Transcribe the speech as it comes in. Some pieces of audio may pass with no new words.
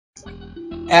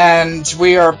And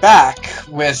we are back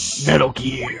with... Metal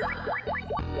Gear.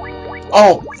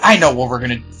 Oh, I know what we're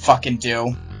gonna fucking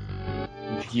do.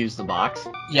 Use the box?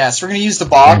 Yes, we're gonna use the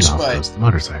box, but... The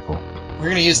motorcycle. We're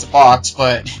gonna use the box,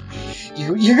 but...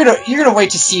 You're gonna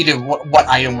wait to see what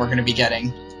item we're gonna be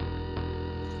getting.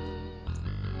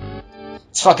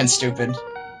 It's fucking stupid.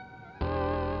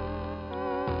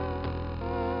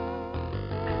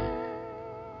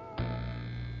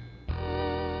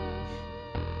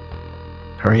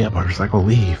 Hurry up, motorcycle,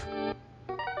 leave.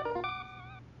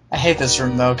 I hate this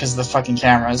room, though, because of the fucking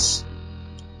cameras.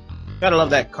 Gotta love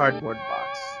that cardboard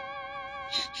box.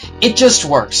 It just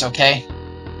works, okay?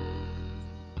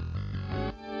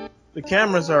 The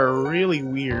cameras are really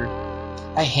weird.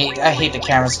 I hate the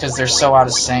cameras because they're so out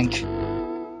of sync.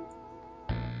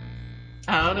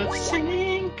 Out of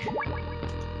sync.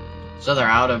 So they're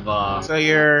out of So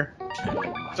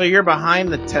you're behind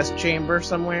the test chamber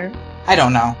somewhere? I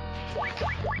don't know.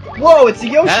 Whoa, it's a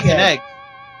Yoshi That's an egg.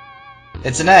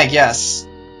 It's an egg, yes.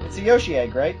 It's a Yoshi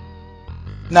egg, right?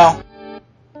 No.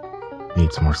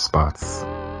 Need some more spots.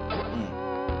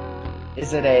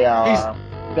 Is it a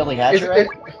Billy Hatcher egg?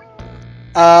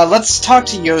 Let's talk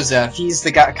to Yosef. He's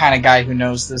the kind of guy who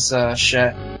knows this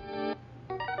shit.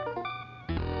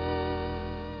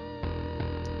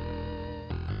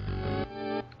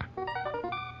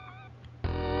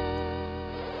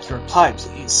 Your reply,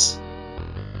 please.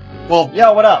 Well,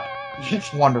 Yo, what up?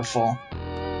 wonderful.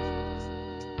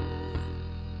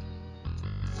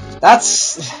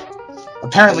 That's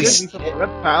apparently Could be a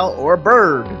reptile or a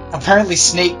bird. apparently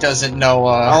Snake doesn't know.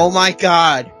 Oh my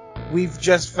god. We've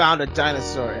just found a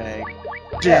dinosaur egg.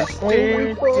 I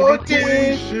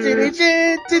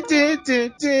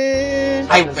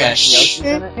wish.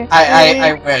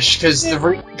 I wish,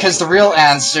 because the real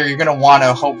answer you're gonna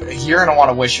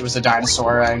wanna wish it was a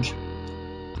dinosaur egg.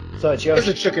 So it's It's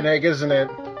Yoshi. a chicken egg, isn't it?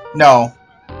 No,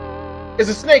 It's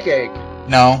a snake egg.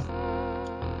 no,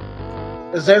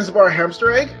 A Zanzibar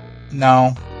hamster egg?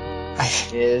 no,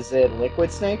 Is it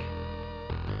Liquid Snake?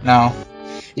 no.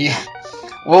 Yeah,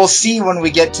 we'll see when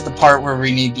we get to the part where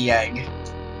we need the egg.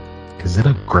 Is it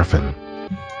a griffin?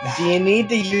 Do you need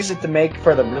to use it to make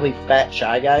for the really fat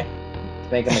shy guy? To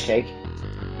make him a cake?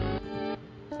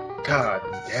 God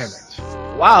damn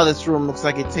it. Wow, this room looks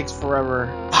like it takes forever.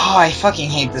 Oh, I fucking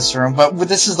hate this room, but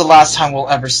this is the last time we'll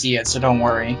ever see it, so don't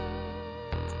worry.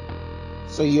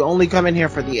 So you only come in here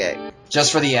for the egg.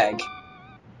 Just for the egg.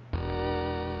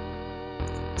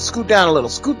 Scoot down a little,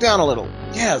 scoot down a little.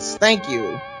 Yes, thank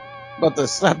you. About to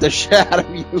slap the shit out of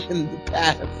you in the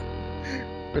path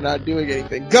for not doing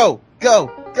anything. Go,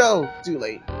 go, go. Too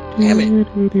late. Damn it.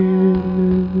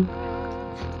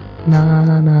 Na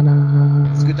na na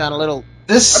na. Scoot down a little.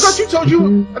 I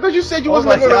thought you said you Oh wasn't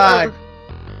my gonna God.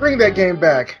 bring that game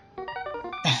back.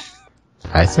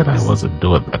 I said I wasn't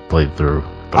doing that playthrough.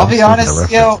 But I'll I'm be still honest, gonna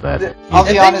Zio. reference that. I'll be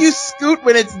And then you honest, scoot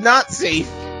when it's not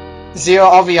safe. Zio.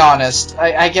 I'll be honest.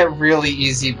 I get really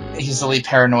easily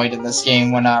paranoid in this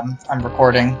game when I'm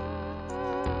recording.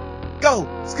 Go,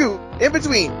 scoot, in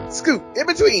between, scoot, in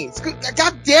between, scoot.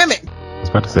 God damn it. I was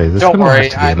about to say, this Don't gonna worry,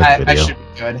 have to be in I this video. should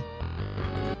be good.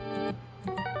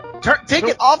 Take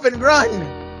it off and run.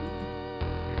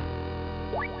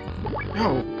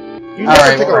 No. You All never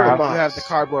right, take we're out the out. box. You have the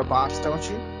cardboard box, don't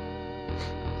you?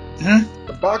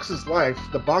 The box is life.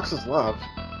 The box is love.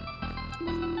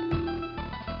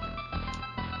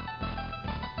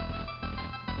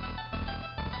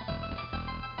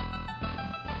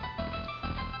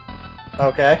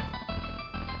 Okay.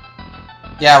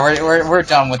 Yeah, we're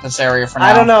done with this area for now.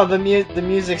 I don't know, the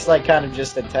music's like kind of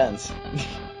just intense.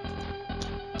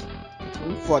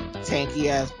 We fought the tanky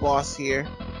ass boss here.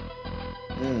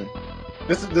 Mm.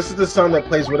 This is the song that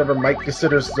plays whatever Mike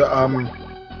considers to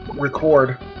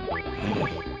record.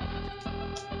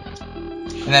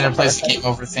 And then it plays the game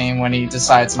over theme when he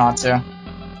decides not to.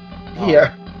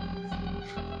 Yeah.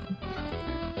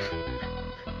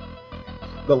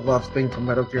 The love thing from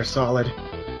Metal Gear Solid.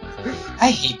 I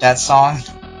hate that song.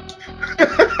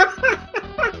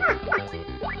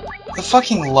 The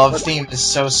fucking love theme is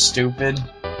so stupid.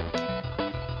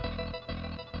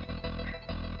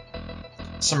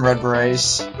 Some red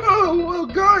berets. Oh well,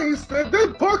 guys,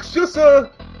 that box just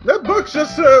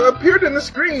appeared in the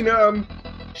screen.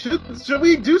 Should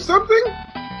we do something?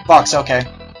 Box, okay.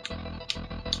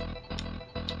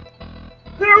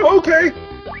 No, okay.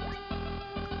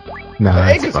 No, The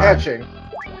egg that's is fine. hatching.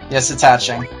 Yes, it's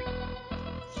hatching.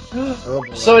 Oh,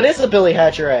 boy. So it is a Billy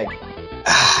Hatcher egg.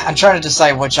 I'm trying to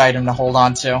decide which item to hold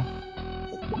on to.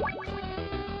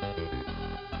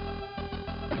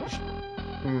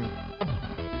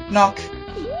 Knock.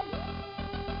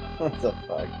 What the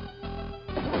fuck?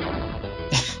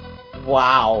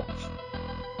 Wow.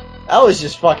 That was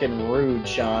just fucking rude,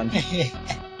 Sean.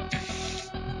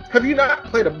 Have you not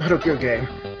played a Metal Gear game?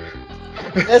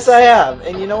 Yes, I have.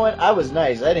 And you know what? I was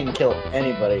nice. I didn't kill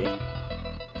anybody.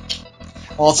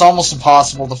 Well, it's almost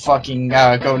impossible to fucking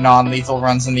go non-lethal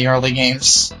runs in the early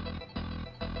games.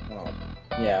 Oh,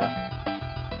 yeah.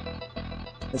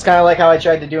 It's kind of like how I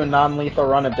tried to do a non-lethal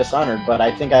run of Dishonored, but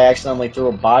I think I accidentally threw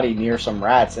a body near some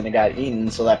rats and it got eaten,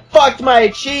 so that fucked my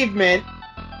achievement!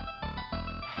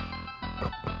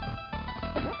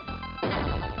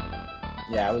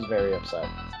 Yeah, I was very upset.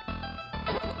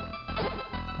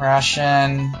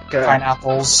 Ration, Okay.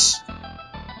 pineapples.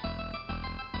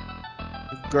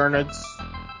 Grenades,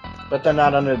 But they're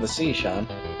not under the sea, Sean.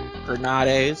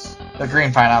 grenades, The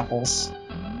green pineapples.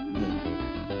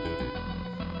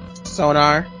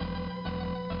 sonar.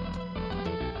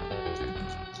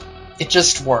 It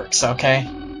just works, okay?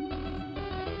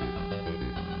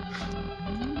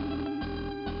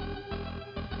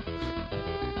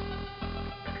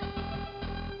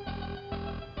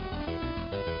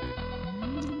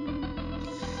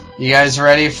 You guys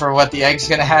ready for what the egg's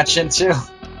gonna hatch into?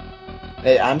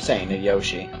 Hey, I'm saying a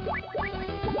Yoshi.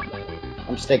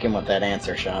 I'm sticking with that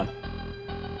answer, Sean.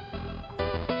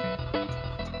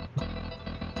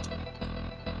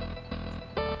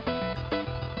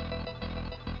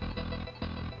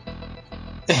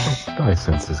 I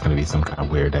sense there's gonna be some kind of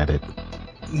weird edit.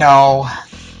 No.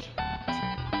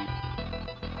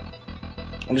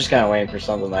 I'm just kind of waiting for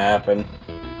something to happen.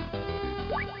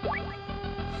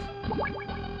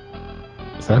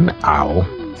 Is that an owl?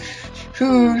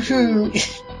 Hoot,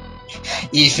 hoot.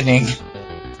 Evening.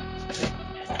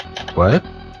 What?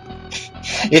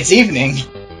 It's evening.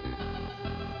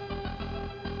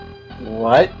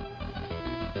 What?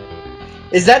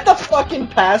 Is that the fucking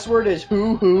password? Is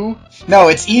who? No,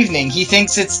 it's evening. He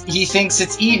thinks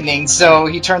it's evening, so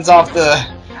he turns off the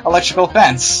electrical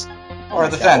fence. Or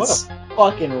the fence.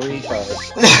 What a fucking retard.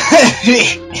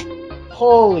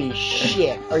 Holy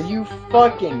shit. Are you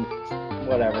fucking...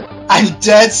 Whatever. I'm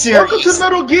dead serious. Welcome to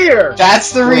Metal Gear!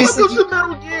 That's the reason. Welcome to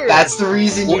Metal Gear! That's the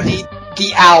reason you need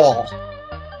the owl.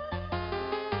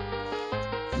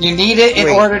 You need it in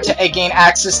Wait. order to gain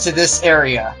access to this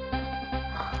area.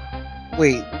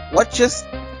 Wait, what just...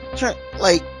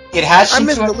 Like, It hatched I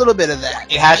missed into a little bit of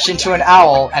that. it hatched into an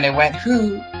owl, and it went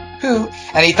hoo, hoo,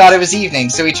 and he thought it was evening,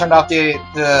 so he turned off the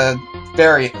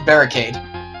barricade.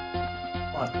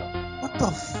 What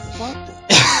the fuck?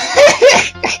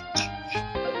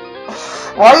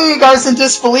 Why are you guys in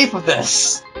disbelief of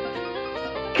this?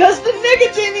 Cause the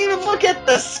nigga didn't even look at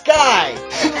the sky!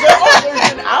 He was like, oh,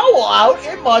 there's an owl out,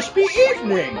 it must be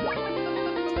evening!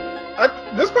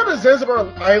 This part of Zanzibar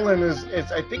Island is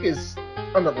I think is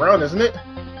underground, isn't it?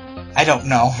 I don't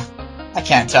know. I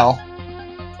can't tell.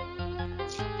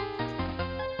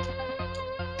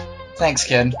 Thanks,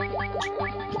 kid.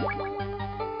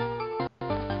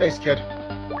 Thanks, kid.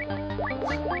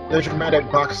 The dramatic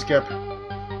box skip.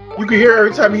 You can hear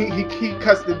every time he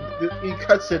cuts he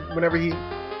cuts it whenever he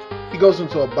goes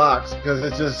into a box because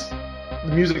it's just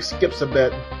the music skips a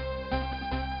bit.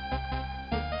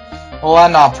 Well,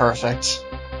 I'm not perfect.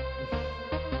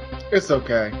 It's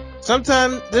okay.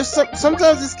 Sometimes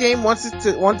this game wants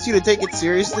you to take it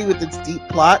seriously with its deep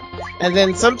plot, and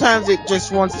then sometimes it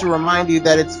just wants to remind you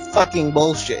that it's fucking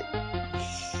bullshit.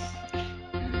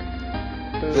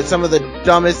 With some of the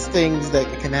dumbest things that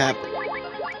can happen.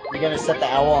 You gonna set the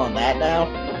owl on that now?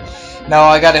 No,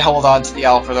 I gotta hold on to the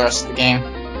owl for the rest of the game.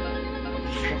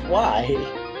 Why?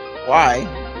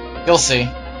 Why? You'll see.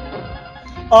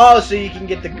 Oh, so you can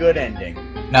get the good ending.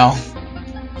 No.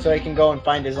 So he can go and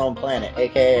find his own planet,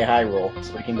 aka Hyrule.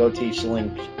 So he can go teach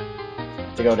Link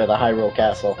to go to the Hyrule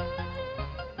Castle.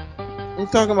 I'm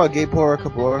talking about Gapora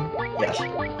Kapora. Yes.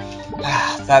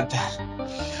 that.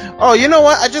 Oh, you know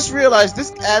what? I just realized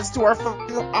this adds to our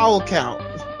fucking owl count.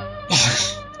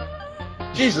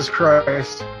 Jesus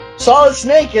Christ. Solid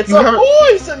Snake, it's a No.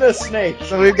 poisonous snake!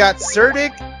 So we've got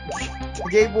Surdic,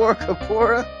 Gapora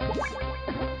Kapora.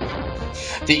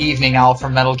 The evening owl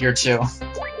from Metal Gear 2.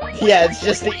 Yeah, it's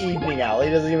just the evening owl.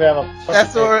 He doesn't even have a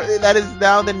fucking That is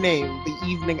now the name, the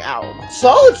Evening Owl.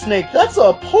 Solid Snake, that's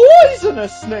a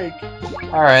poisonous snake!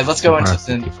 Alright, let's go into the.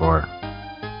 64.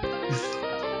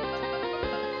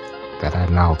 That had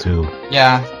an owl too.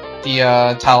 Yeah, the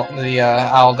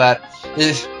owl that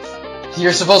is.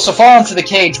 You're supposed to fall into the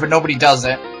cage, but nobody does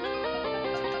it.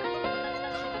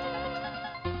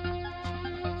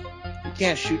 You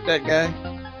can't shoot that guy.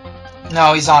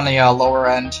 No, he's on the lower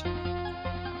end.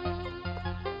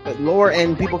 But lower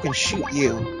end people can shoot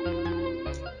you.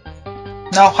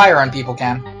 No, higher end people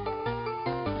can.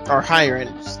 Or higher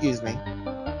end, excuse me.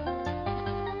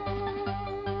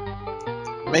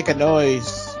 Make a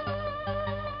noise.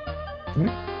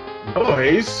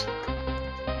 Noise?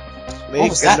 Make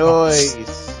was a that noise.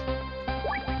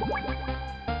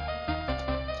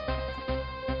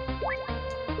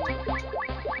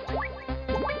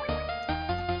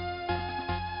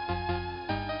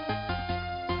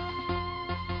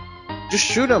 Just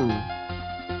shoot him.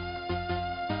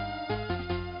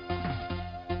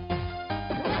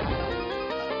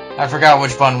 I forgot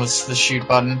which button was the shoot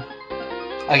button.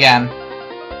 Again.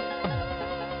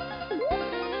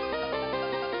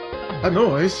 A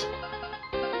noise?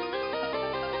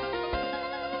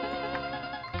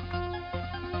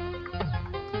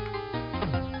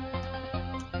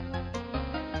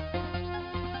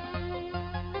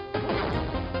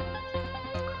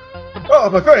 Oh,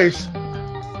 my face!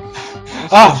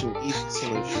 Oh! Such an easy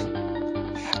solution.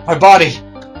 My body!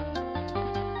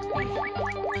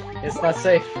 It's not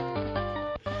safe.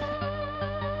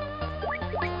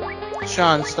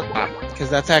 Sean, stop, because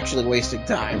that's actually wasting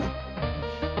time.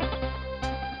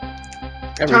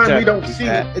 Every Time we you don't do see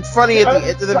that. It's funny at the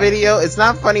end of the video. It's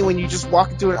not funny when you just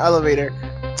walk into an elevator,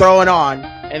 throw it on,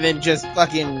 and then just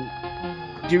fucking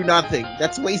do nothing.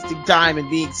 That's wasting time and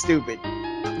being stupid.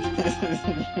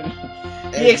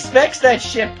 He expects that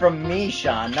shit from me,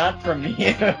 Sean, not from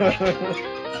you.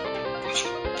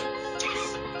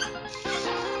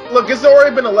 Look, it's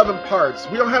already been 11 parts.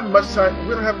 We don't have much time.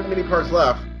 We don't have many parts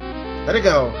left. Let it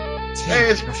go. Hey,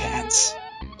 it's Fans.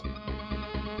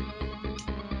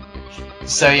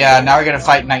 So yeah, now we're gonna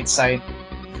fight Night Sight.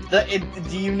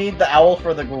 Do you need the owl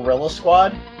for the gorilla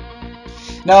squad?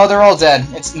 No, they're all dead.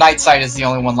 It's Night Sight is the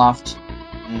only one left.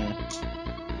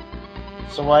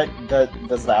 So what?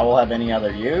 Does the owl have any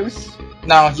other use?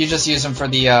 No, you just use them for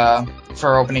the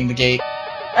for opening the gate.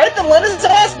 Alright, then let his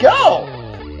ass go!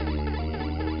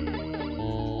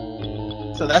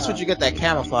 So that's what you get that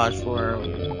camouflage for.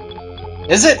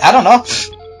 Is it? I don't know.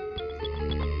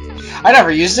 I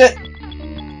never used it.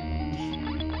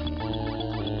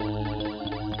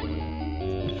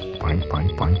 Boing,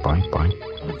 boing, boing, boing, boing.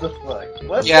 What the fuck?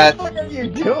 What Yeah. the fuck are you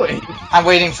doing? I'm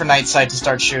waiting for Night Sight to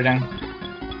start shooting.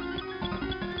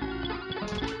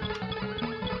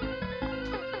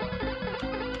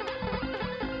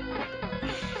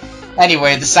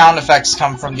 Anyway, the sound effects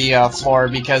come from the floor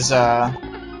because yeah,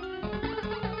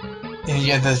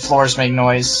 the floors make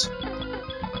noise.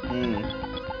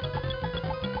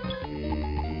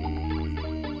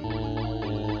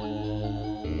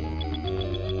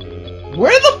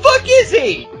 Where the fuck is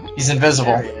he? He's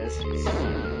invisible. There he is.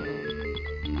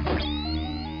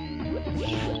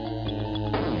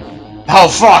 Oh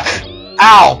fuck!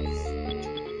 Ow!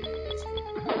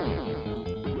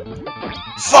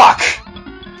 Fuck!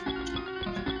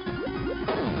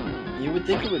 You would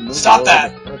think it would move. Stop a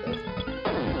that. little bit further.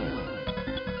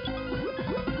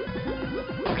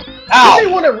 Ow! Did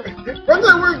they want to? Wasn't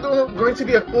there going to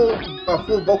be a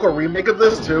full vocal remake of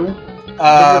this too?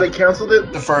 Before they canceled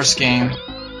it. The first game.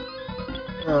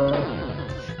 Uh,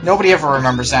 Nobody ever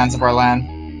remembers Zanzibar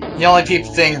Land. The only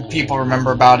thing people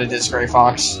remember about it is Grey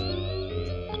Fox.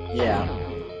 Yeah.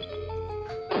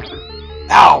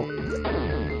 Ow!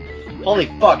 Holy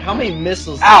fuck! How many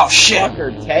missiles Ow, does this shit.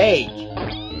 fucker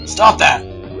take? Stop that!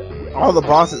 All the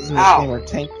bosses in this Ow. game are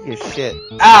tanky as shit.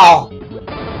 Ow!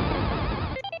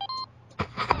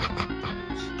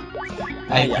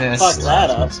 I Yeah, missed. fuck that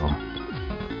up. Missile.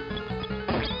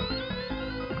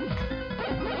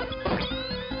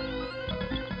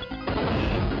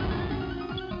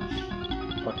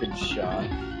 Fucking shot.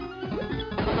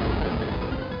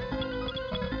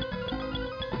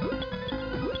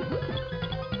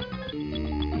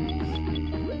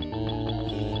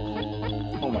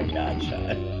 Oh my god,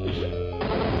 shot.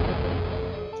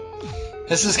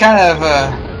 This is kind of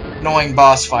a annoying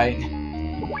boss fight.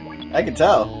 I can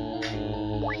tell.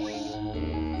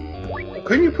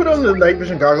 couldn't you put on the night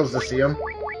vision goggles to see him?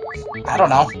 I don't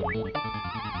know.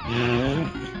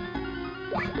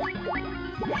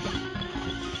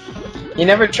 You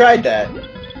never tried that.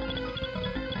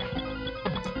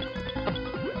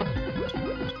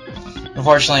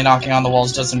 Unfortunately, knocking on the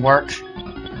walls doesn't work.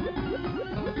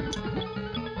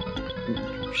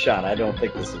 Sean, I don't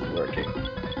think this is working.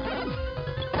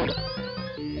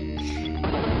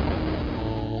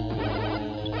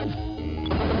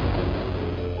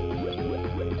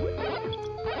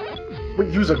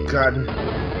 Would use a gun.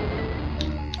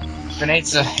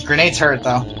 Grenades hurt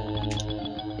though.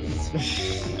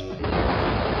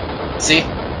 See?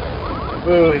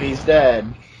 Ooh, he's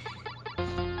dead.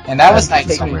 And that was nice.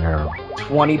 Take me Super hero.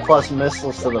 20 plus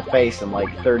missiles to the face and like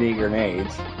 30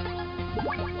 grenades.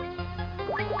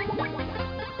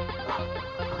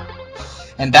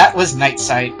 And that was Night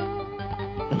Sight.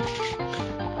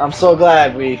 I'm so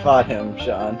glad we fought him,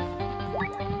 Sean.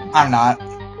 I'm not. I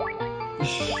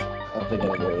don't think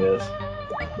anybody is.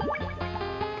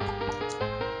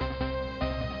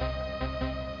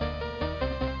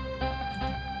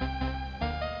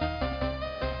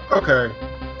 Okay.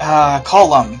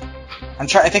 Column. I'm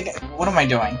trying. I think. What am I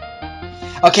doing?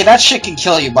 Okay, that shit can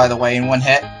kill you, by the way, in one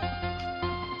hit.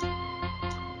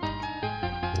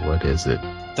 What is it?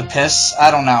 The piss?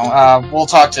 I don't know. We'll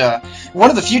talk to... One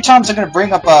of the few times I'm gonna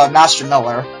bring up, Master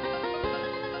Miller.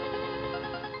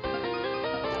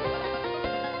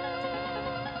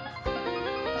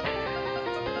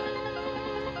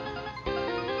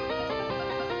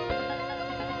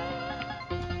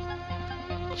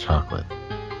 Chocolate.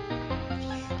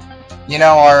 You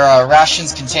know, our,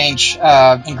 rations contain,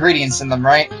 ingredients in them,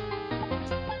 right?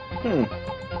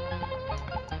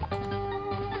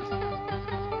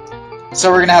 So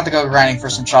we're gonna have to go grinding for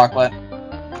some chocolate.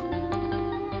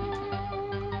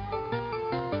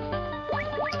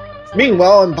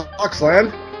 Meanwhile, in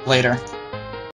Boxland... Later.